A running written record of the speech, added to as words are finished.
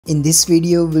In this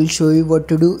video, we'll show you what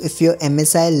to do if your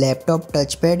MSI laptop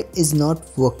touchpad is not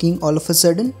working all of a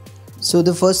sudden. So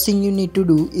the first thing you need to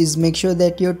do is make sure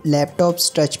that your laptop's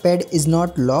touchpad is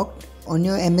not locked. On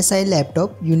your MSI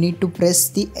laptop, you need to press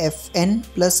the Fn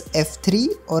plus F3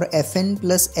 or Fn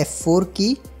plus F4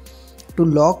 key to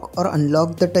lock or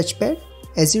unlock the touchpad.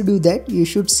 As you do that, you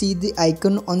should see the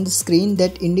icon on the screen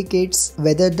that indicates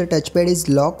whether the touchpad is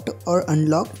locked or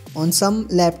unlocked. On some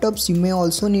laptops, you may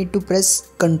also need to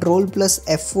press Ctrl plus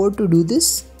F4 to do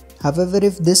this. However,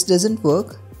 if this doesn't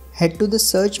work, head to the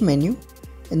search menu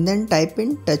and then type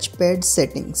in touchpad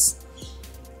settings.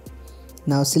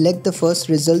 Now select the first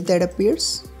result that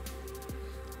appears.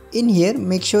 In here,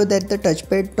 make sure that the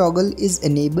touchpad toggle is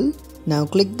enabled. Now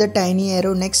click the tiny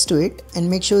arrow next to it and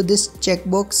make sure this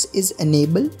checkbox is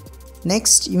enabled.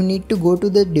 Next, you need to go to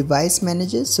the device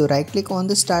manager. So right click on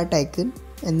the start icon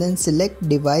and then select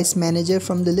device manager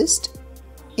from the list.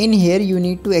 In here, you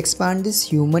need to expand this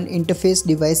human interface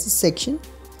devices section.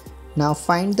 Now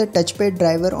find the touchpad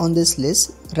driver on this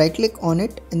list, right click on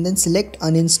it and then select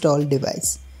uninstall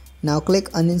device. Now click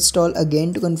uninstall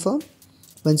again to confirm.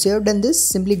 Once you have done this,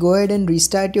 simply go ahead and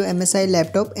restart your MSI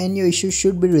laptop and your issue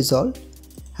should be resolved.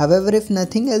 However, if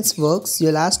nothing else works,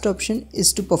 your last option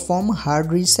is to perform a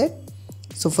hard reset.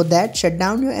 So for that, shut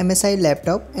down your MSI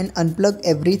laptop and unplug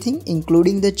everything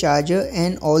including the charger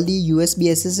and all the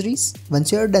USB accessories.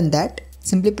 Once you have done that,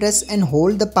 simply press and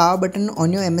hold the power button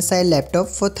on your MSI laptop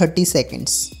for 30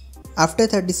 seconds. After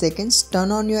 30 seconds,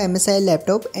 turn on your MSI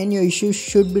laptop and your issue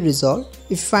should be resolved.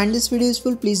 If you find this video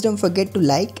useful, please don't forget to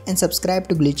like and subscribe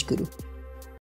to Glitch Guru.